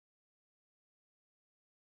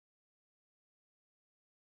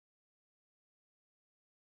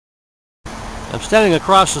I'm standing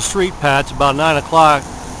across the street, Pat. It's about 9 o'clock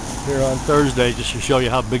here on Thursday, just to show you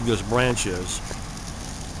how big this branch is.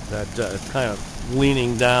 That kind of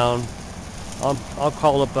leaning down. I'll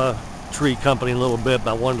call up a tree company in a little bit,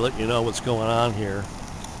 but I wanted to let you know what's going on here.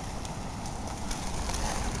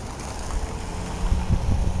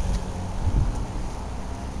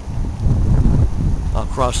 I'll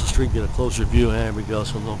cross the street, get a closer view. There we go.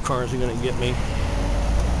 Some little cars are going to get me.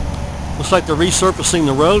 Looks like they're resurfacing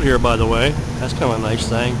the road here, by the way. That's kind of a nice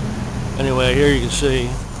thing. Anyway, here you can see.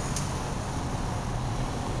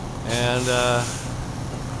 And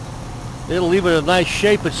it'll leave it a nice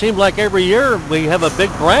shape. It seems like every year we have a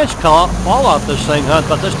big branch fall off this thing, huh?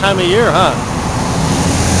 About this time of year, huh?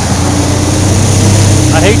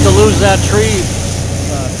 I hate to lose that tree.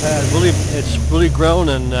 It's really grown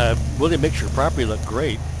and really makes your property look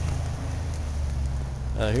great.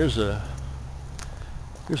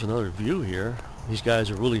 Here's another view here. These guys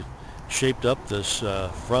have really shaped up this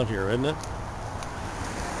front here, isn't it?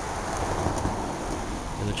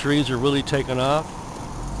 And the trees are really taking off.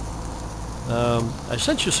 I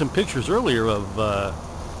sent you some pictures earlier of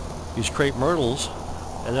these crepe myrtles,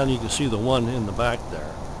 and then you can see the one in the back there.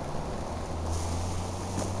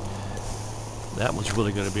 That one's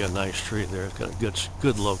really going to be a nice tree there. It's got a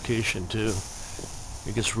good location too.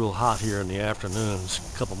 It gets real hot here in the afternoons.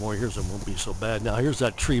 A couple more years it won't be so bad. Now here's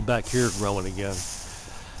that tree back here growing again.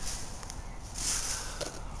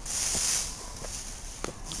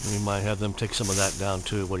 We might have them take some of that down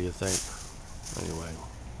too. What do you think? Anyway.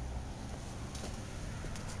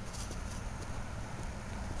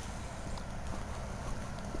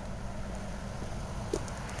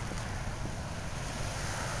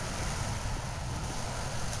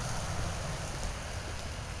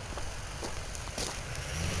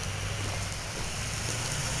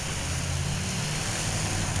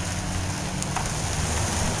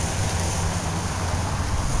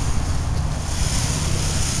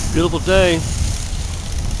 Beautiful day.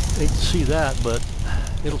 Hate to see that, but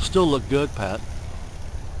it'll still look good, Pat.